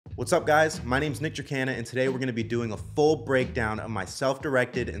What's up guys, my name's Tracanna and today we're going to be doing a full breakdown of my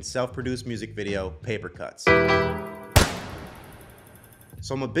self-directed and self-produced music video, Papercuts.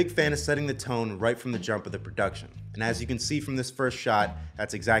 So I'm a big fan of setting the tone right from the jump of the production. And as you can see from this first shot,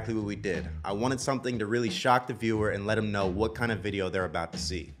 that's exactly what we did. I wanted something to really shock the viewer and let them know what kind of video they're about to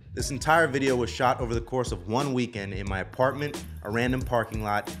see. This entire video was shot over the course of one weekend in my apartment, a random parking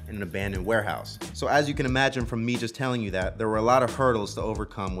lot, and an abandoned warehouse. So as you can imagine from me just telling you that, there were a lot of hurdles to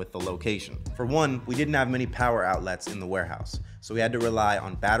overcome with the location. For one, we didn't have many power outlets in the warehouse, so we had to rely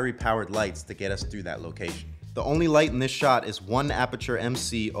on battery-powered lights to get us through that location. The only light in this shot is one aputure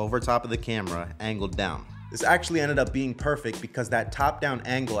MC over top of the camera, angled down. This actually ended up being perfect because that top-down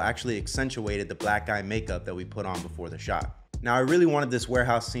angle actually accentuated the black eye makeup that we put on before the shot. Now I really wanted this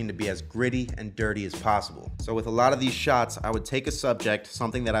warehouse scene to be as gritty and dirty as possible. So with a lot of these shots, I would take a subject,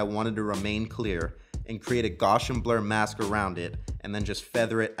 something that I wanted to remain clear, and create a Gaussian blur mask around it, and then just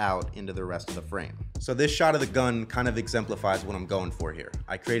feather it out into the rest of the frame. So this shot of the gun kind of exemplifies what I'm going for here.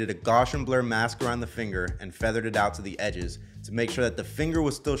 I created a Gaussian blur mask around the finger and feathered it out to the edges to make sure that the finger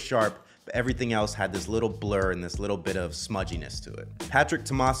was still sharp, but everything else had this little blur and this little bit of smudginess to it.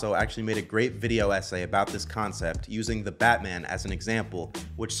 Tomasso actually made a great video essay about this concept using the Batman as an example,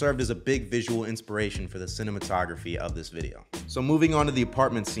 which served as a big visual inspiration for the cinematography of this video. So moving on to the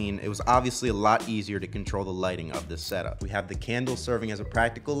apartment scene, it was obviously a lot easier to control the lighting of this setup. We have the candle serving as a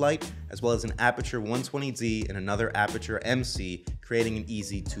practical light, as well as an aputure 120Z and another aputure MC, creating an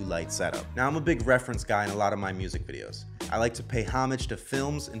easy 2-light setup. Now I'm a big reference guy in a lot of my music videos. I like to pay homage to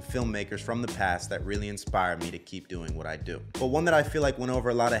films and filmmakers from the past that really inspire me to keep doing what I do. But one that I feel like went over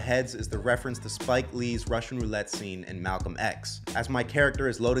a lot of heads is the reference to Spike Lee's Russian roulette scene in Malcolm X. As my character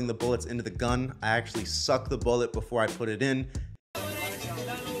is loading the bullets into the gun, I actually suck the bullet before I put it in.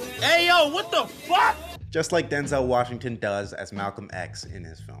 Hey yo, what the fuck? Just like Denzel Washington does as Malcolm X in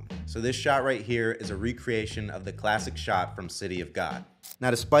his film. So this shot right here is a recreation of the classic shot from City of God.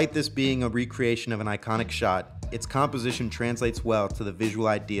 Now despite this being a recreation of an iconic shot, its composition translates well to the visual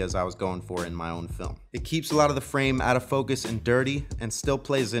ideas I was going for in my own film. It keeps a lot of the frame out of focus and dirty, and still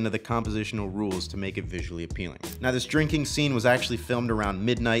plays into the compositional rules to make it visually appealing. Now this drinking scene was actually filmed around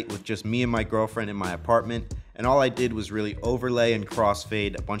midnight with just me and my girlfriend in my apartment, and all I did was really overlay and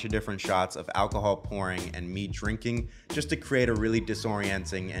crossfade a bunch of different shots of alcohol pouring and me drinking just to create a really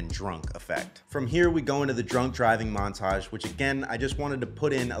disorienting and drunk effect. From here we go into the drunk driving montage, which again I just wanted to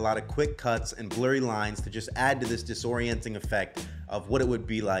put in a lot of quick cuts and blurry lines to just add to this disorienting effect of what it would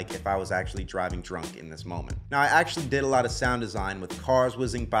be like if I was actually driving drunk in this moment. Now I actually did a lot of sound design with cars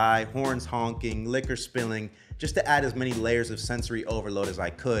whizzing by, horns honking, liquor spilling, just to add as many layers of sensory overload as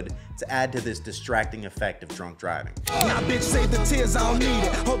I could to add to this distracting effect of drunk driving. Now bitch save the tears, I don't need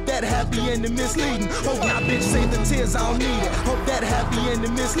it. Hope that happy ending misleading. Hope now bitch save the tears, I don't need it. Hope that happy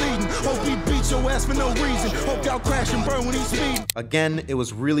ending misleading. Hope we beat your ass for no reason. Hope y'all crash and burn when he's speeding. Again, it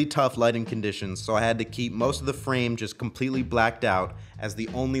was really tough lighting conditions, so I had to keep most of the frame just completely blacked out, as the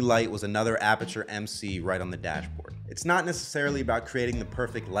only light was another aputure MC right on the dashboard. It's not necessarily about creating the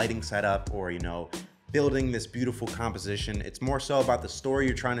perfect lighting setup or, building this beautiful composition. It's more so about the story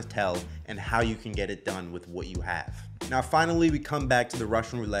you're trying to tell and how you can get it done with what you have. Now finally we come back to the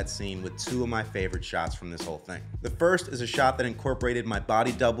Russian roulette scene with two of my favorite shots from this whole thing. The first is a shot that incorporated my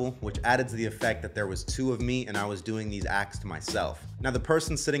body double, which added to the effect that there was two of me and I was doing these acts to myself. Now the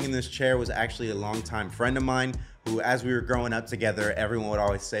person sitting in this chair was actually a longtime friend of mine who, as we were growing up together, everyone would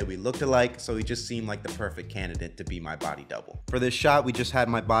always say we looked alike, so he just seemed like the perfect candidate to be my body double. For this shot, we just had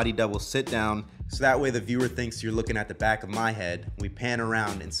my body double sit down, so that way the viewer thinks you're looking at the back of my head. We pan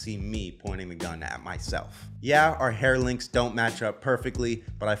around and see me pointing the gun at myself. Yeah, our hair links don't match up perfectly,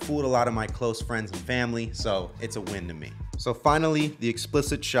 but I fooled a lot of my close friends and family, so it's a win to me. So finally, the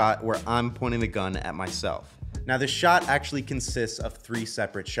explicit shot where I'm pointing the gun at myself. Now this shot actually consists of 3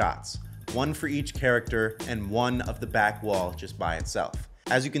 separate shots. One for each character and one of the back wall just by itself.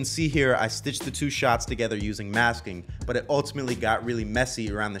 As you can see here, I stitched the 2 shots together using masking, but it ultimately got really messy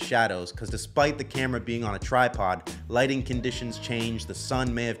around the shadows because despite the camera being on a tripod, lighting conditions changed, the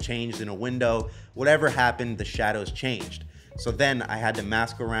sun may have changed in a window, whatever happened, the shadows changed. So then I had to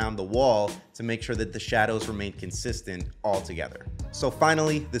mask around the wall to make sure that the shadows remained consistent altogether. So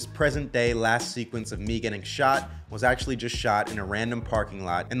finally, this present day last sequence of me getting shot was actually just shot in a random parking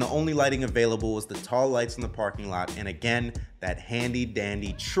lot, and the only lighting available was the tall lights in the parking lot, and again, that handy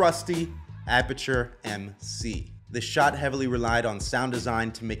dandy trusty aputure MC. This shot heavily relied on sound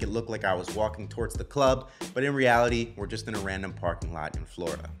design to make it look like I was walking towards the club, but in reality, we're just in a random parking lot in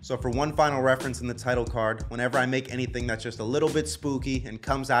Florida. So for one final reference in the title card, whenever I make anything that's just a little bit spooky and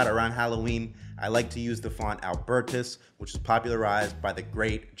comes out around Halloween, I like to use the font Albertus, which was popularized by the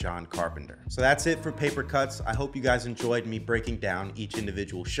great John Carpenter. So that's it for Papercuts. I hope you guys enjoyed me breaking down each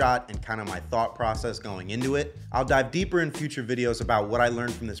individual shot and kind of my thought process going into it. I'll dive deeper in future videos about what I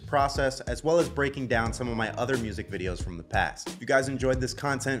learned from this process, as well as breaking down some of my other music videos from the past. If you guys enjoyed this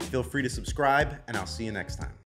content, feel free to subscribe, and I'll see you next time.